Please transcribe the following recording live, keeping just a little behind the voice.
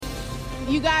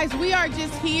You guys, we are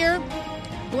just here.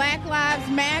 Black Lives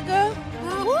MAGA.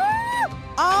 Woo!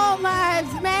 All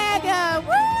Lives MAGA.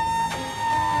 Woo!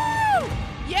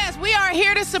 Yes, we are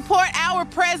here to support our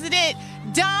president,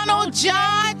 Donald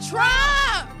John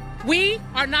Trump. We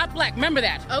are not black. Remember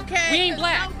that. Okay. We ain't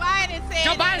black.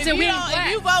 Joe Biden said we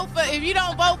ain't black. If you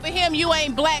don't vote for him, you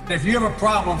ain't black. If you have a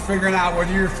problem figuring out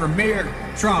whether you're for me or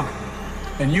Trump,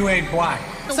 then you ain't black.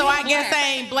 So I guess I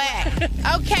ain't black.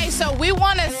 Okay, so we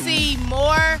want to see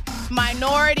more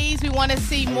minorities. We want to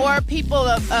see more people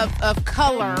of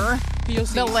color,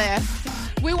 the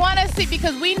left. We want to see,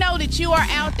 because we know that you are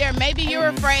out there. Maybe you're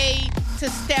afraid to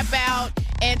step out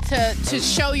and to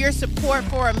show your support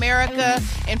for America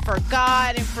and for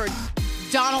God and for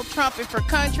Donald Trump and for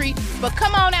country. But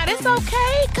come on out. It's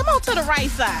okay. Come on to the right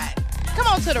side. Come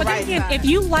on to the right side. If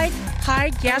you like high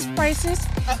gas prices,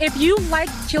 if you like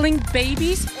killing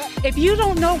babies, if you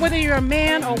don't know whether you're a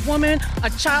man or woman, a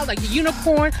child, like a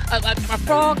unicorn, a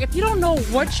frog, if you don't know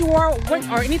what you are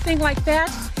or anything like that,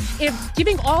 if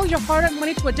giving all your hard-earned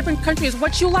money to a different country is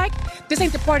what you like, this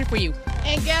ain't the party for you.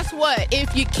 And guess what?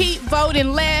 If you keep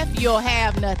voting left, you'll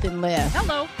have nothing left.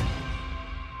 Hello.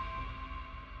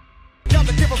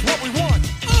 Gotta give us what we want.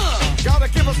 Gotta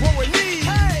give us what we need.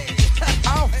 Hey.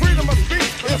 Our freedom of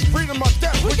speech is freedom of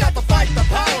death. We got to fight the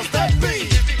powers that be.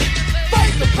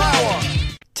 Fight the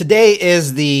power. Today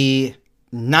is the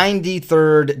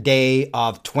 93rd day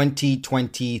of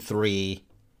 2023.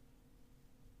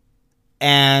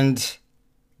 And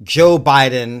Joe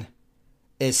Biden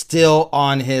is still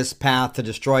on his path to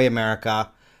destroy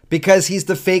America because he's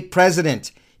the fake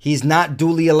president. He's not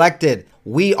duly elected.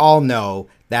 We all know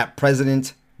that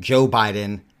President Joe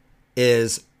Biden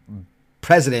is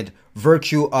president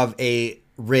virtue of a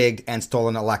rigged and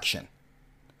stolen election.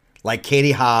 Like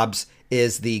Katie Hobbs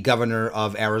is the governor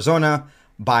of Arizona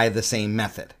by the same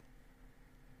method.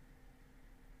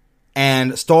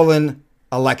 And stolen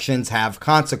elections have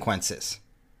consequences.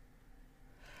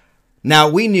 Now,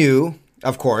 we knew,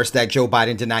 of course, that Joe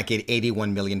Biden did not get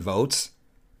 81 million votes.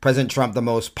 President Trump, the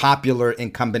most popular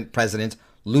incumbent president,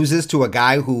 loses to a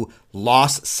guy who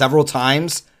lost several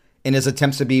times in his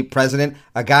attempts to be president,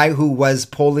 a guy who was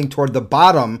polling toward the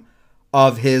bottom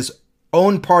of his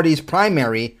own party's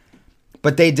primary,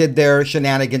 but they did their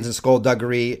shenanigans and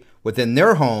skullduggery within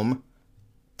their home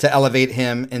to elevate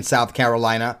him in South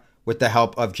Carolina with the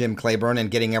help of Jim Clyburn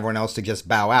and getting everyone else to just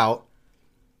bow out.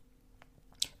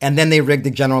 And then they rigged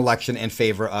the general election in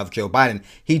favor of Joe Biden.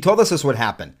 He told us this would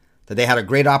happen, that they had a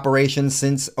great operation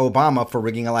since Obama for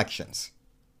rigging elections.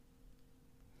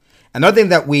 Another thing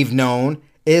that we've known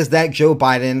is that Joe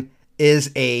Biden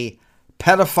is a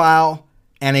pedophile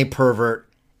and a pervert,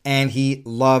 and he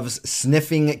loves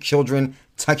sniffing children,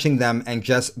 touching them, and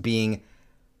just being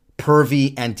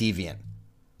pervy and deviant.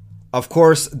 Of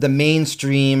course, the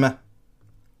mainstream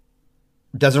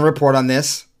doesn't report on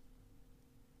this.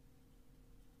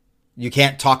 You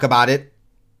can't talk about it,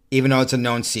 even though it's a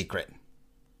known secret.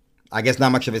 I guess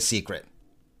not much of a secret.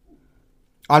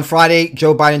 On Friday,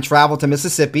 Joe Biden traveled to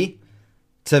Mississippi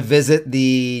to visit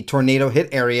the tornado-hit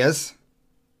areas.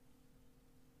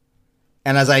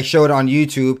 And as I showed on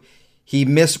YouTube, he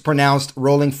mispronounced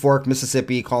Rolling Fork,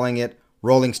 Mississippi, calling it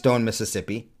Rolling Stone,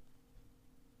 Mississippi.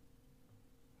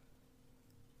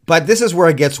 But this is where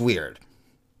it gets weird.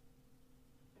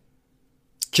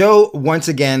 Joe, once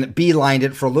again, beelined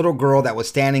it for a little girl that was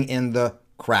standing in the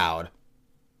crowd.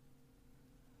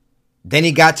 Then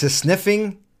he got to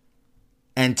sniffing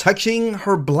and touching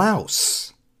her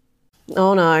blouse.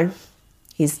 Oh no,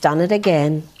 he's done it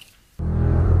again.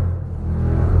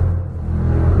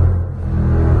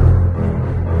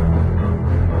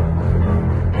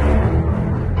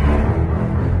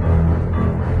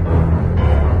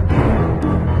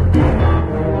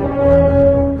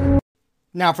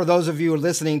 Now, for those of you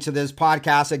listening to this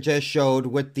podcast I just showed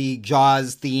with the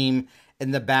Jaws theme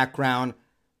in the background,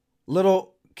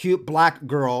 little cute black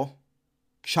girl,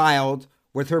 child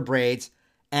with her braids,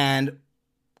 and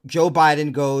Joe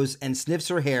Biden goes and sniffs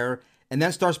her hair and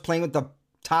then starts playing with the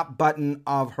top button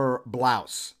of her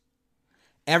blouse.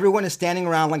 Everyone is standing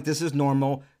around like this is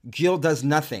normal. Jill does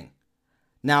nothing.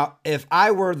 Now, if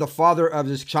I were the father of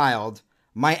this child,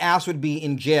 my ass would be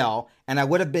in jail and I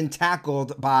would have been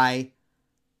tackled by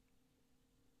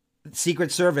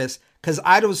Secret Service because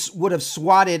I would have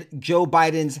swatted Joe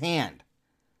Biden's hand.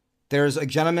 There's a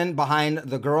gentleman behind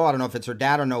the girl. I don't know if it's her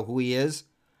dad or know who he is,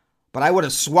 but I would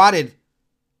have swatted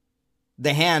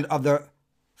the hand of the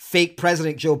fake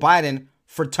president Joe Biden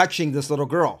for touching this little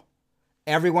girl.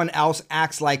 Everyone else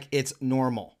acts like it's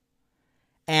normal.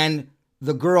 And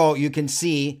the girl, you can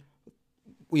see,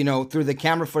 through the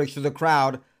camera footage, through the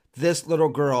crowd, this little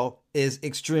girl is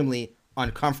extremely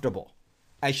uncomfortable,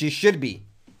 as she should be.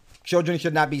 Children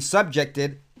should not be subject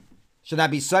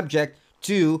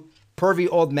to pervy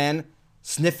old men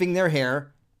sniffing their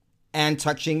hair and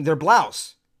touching their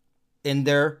blouse in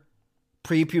their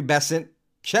prepubescent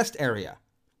chest area.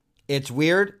 It's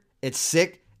weird, it's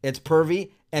sick, it's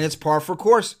pervy, and it's par for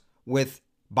course with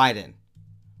Biden.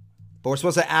 But we're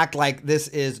supposed to act like this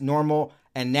is normal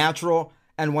and natural.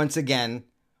 And once again,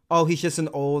 oh, he's just an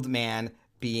old man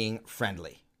being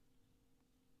friendly.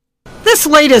 This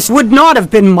latest would not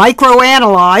have been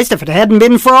microanalyzed if it hadn't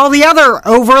been for all the other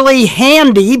overly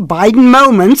handy Biden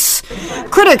moments.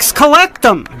 Critics collect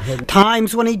them.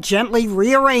 Times when he gently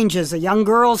rearranges a young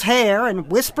girl's hair and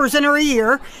whispers in her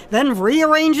ear, then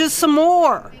rearranges some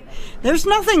more. There's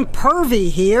nothing pervy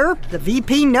here. The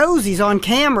VP knows he's on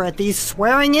camera at these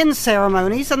swearing-in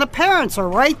ceremonies, and the parents are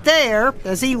right there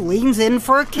as he leans in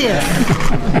for a kiss.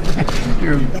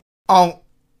 Oh,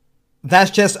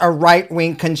 that's just a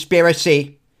right-wing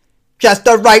conspiracy. Just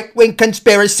a right-wing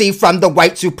conspiracy from the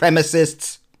white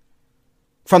supremacists,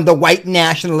 from the white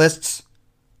nationalists,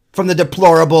 from the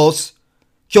deplorables.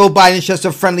 Joe Biden's just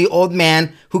a friendly old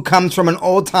man who comes from an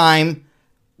old time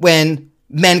when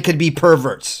men could be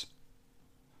perverts.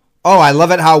 Oh, I love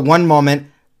it how one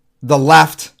moment the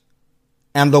left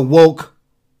and the woke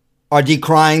are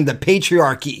decrying the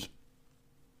patriarchy.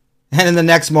 And in the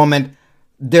next moment,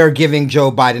 they're giving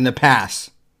Joe Biden a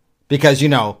pass. Because, you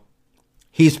know,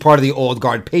 he's part of the old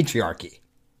guard patriarchy.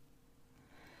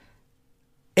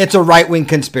 It's a right-wing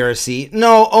conspiracy.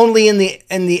 No, only in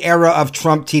the era of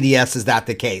Trump TDS is that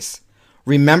the case.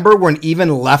 Remember when even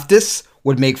leftists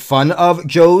would make fun of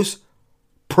Joe's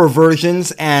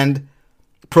perversions and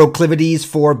proclivities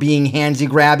for being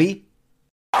handsy-grabby?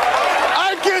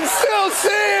 I can still see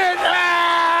it!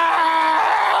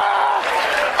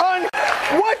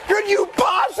 What could you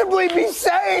possibly be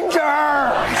saying to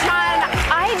her? John,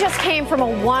 I just came from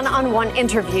a one-on-one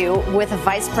interview with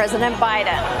Vice President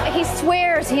Biden. He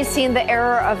swears he's seen the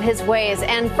error of his ways,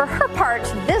 and for her part,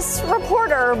 this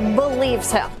reporter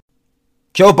believes him.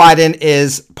 Joe Biden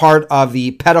is part of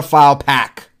the pedophile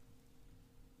pack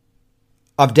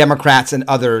of Democrats and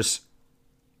others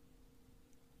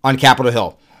on Capitol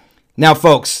Hill. Now,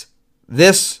 folks,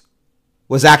 this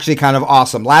was actually kind of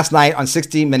awesome. Last night on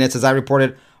 60 Minutes, as I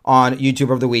reported on YouTube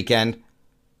over the weekend,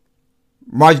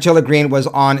 Marjorie Taylor Greene was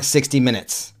on 60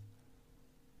 Minutes.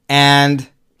 And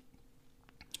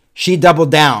she doubled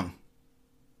down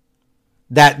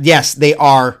that, yes, they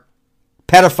are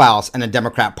pedophiles in the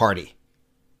Democrat Party.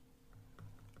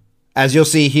 As you'll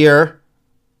see here,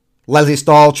 Leslie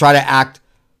Stahl tried to act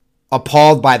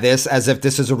appalled by this as if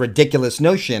this is a ridiculous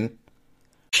notion.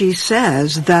 She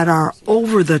says that are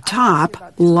over the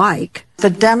top, like the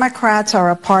Democrats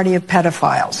are a party of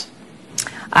pedophiles.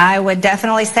 I would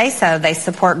definitely say so. They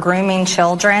support grooming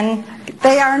children.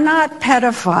 they are not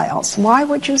pedophiles. Why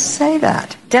would you say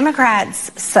that?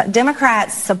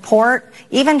 Democrats support,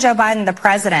 even Joe Biden, the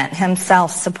president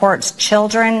himself, supports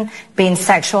children being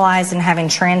sexualized and having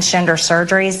transgender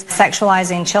surgeries.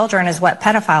 Sexualizing children is what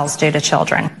pedophiles do to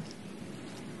children.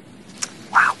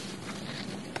 Wow.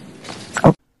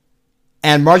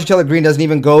 And Marjorie Taylor Greene doesn't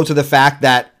even go to the fact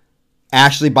that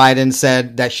Ashley Biden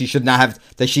said that she should not have,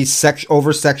 that she's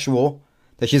over-sexual,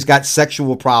 that she's got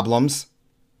sexual problems.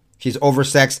 She's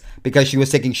oversexed because she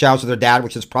was taking showers with her dad,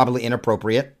 which is probably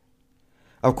inappropriate.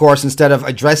 Of course, instead of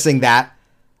addressing that,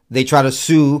 they try to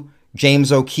sue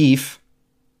James O'Keefe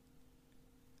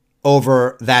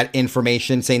over that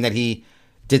information, saying that he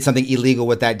did something illegal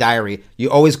with that diary.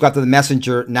 You always go after the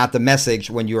messenger, not the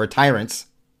message, when you are tyrants.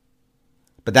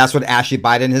 But that's what Ashley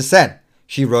Biden has said.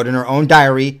 She wrote in her own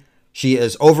diary she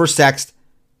is oversexed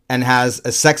and has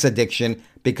a sex addiction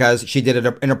because she did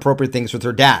inappropriate things with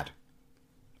her dad.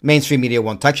 Mainstream media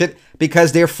won't touch it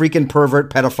because they're freaking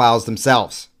pervert pedophiles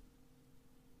themselves.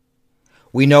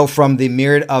 We know from the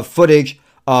myriad of footage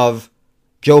of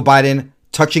Joe Biden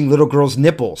touching little girls'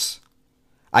 nipples.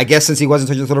 I guess since he wasn't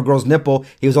touching this little girl's nipple,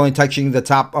 he was only touching the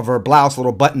top of her blouse,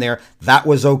 little button there. That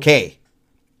was okay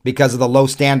because of the low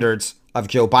standards of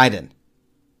Joe Biden.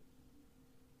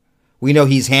 We know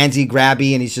he's handsy,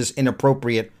 grabby, and he's just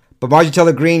inappropriate. But Marjorie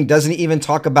Taylor Greene doesn't even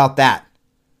talk about that.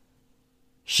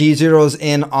 She zeroes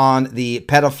in on the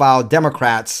pedophile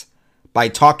Democrats by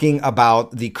talking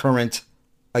about the current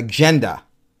agenda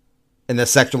in the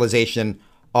sexualization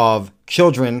of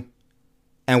children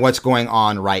and what's going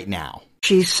on right now.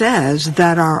 She says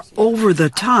that are over the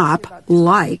top,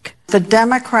 like the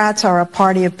Democrats are a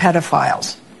party of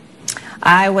pedophiles.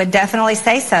 I would definitely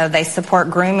say so. They support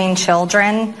grooming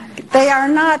children. They are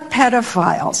not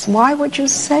pedophiles. Why would you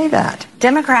say that?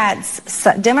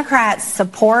 Democrats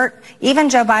support, even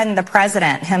Joe Biden, the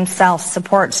president himself,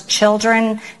 supports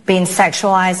children being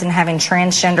sexualized and having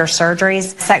transgender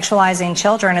surgeries. Sexualizing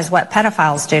children is what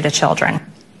pedophiles do to children.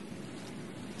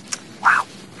 Wow.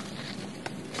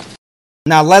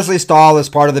 Now, Leslie Stahl is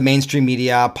part of the mainstream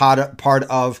media, part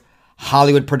of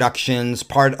Hollywood productions,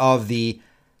 part of the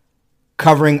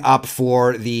covering up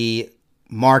for the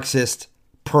Marxist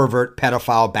pervert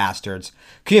pedophile bastards.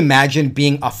 Can you imagine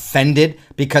being offended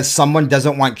because someone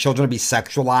doesn't want children to be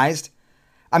sexualized?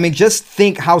 I mean, just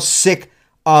think how sick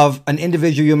of an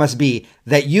individual you must be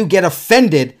that you get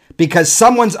offended because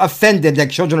someone's offended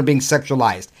that children are being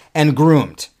sexualized and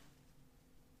groomed.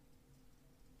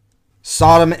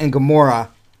 Sodom and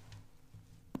Gomorrah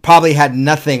probably had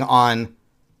nothing on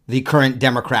the current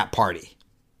Democrat Party.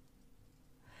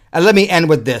 And let me end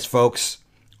with this, folks.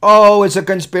 Oh, it's a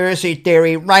conspiracy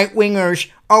theory.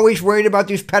 Right-wingers always worried about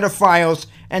these pedophiles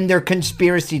and their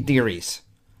conspiracy theories.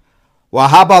 Well,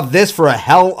 how about this for a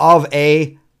hell of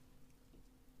a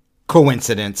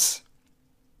coincidence?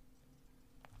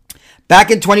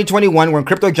 Back in 2021, when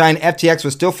crypto giant FTX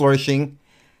was still flourishing,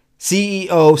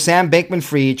 CEO Sam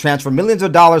Bankman-Fried transferred millions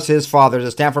of dollars to his father, a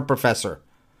Stanford professor.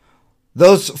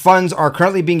 Those funds are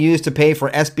currently being used to pay for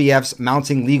SBF's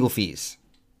mounting legal fees.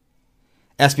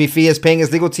 SBF is paying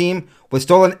his legal team with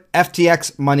stolen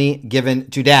FTX money given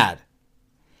to dad.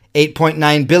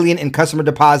 $8.9 billion in customer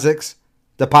deposits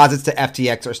to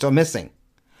FTX are still missing.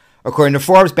 According to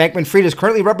Forbes, Bankman-Fried is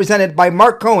currently represented by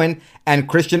Mark Cohen and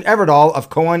Christian Everdahl of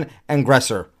Cohen and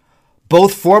Gresser,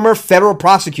 both former federal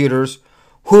prosecutors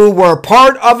who were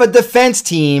part of a defense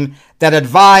team that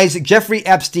advised Jeffrey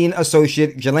Epstein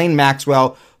associate Ghislaine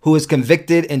Maxwell, who was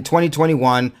convicted in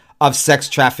 2021 of sex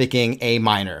trafficking a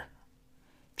minor.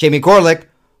 Jamie Gorelick,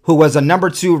 who was a number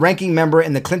 2 ranking member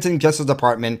in the Clinton Justice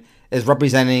Department, is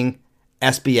representing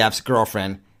SBF's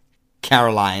girlfriend,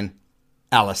 Caroline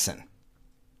Ellison.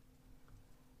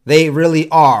 They really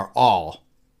are all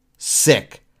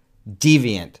sick,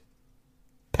 deviant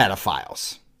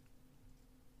pedophiles.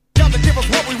 Gotta give us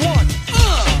what we want.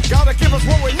 Gotta give us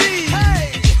what we need.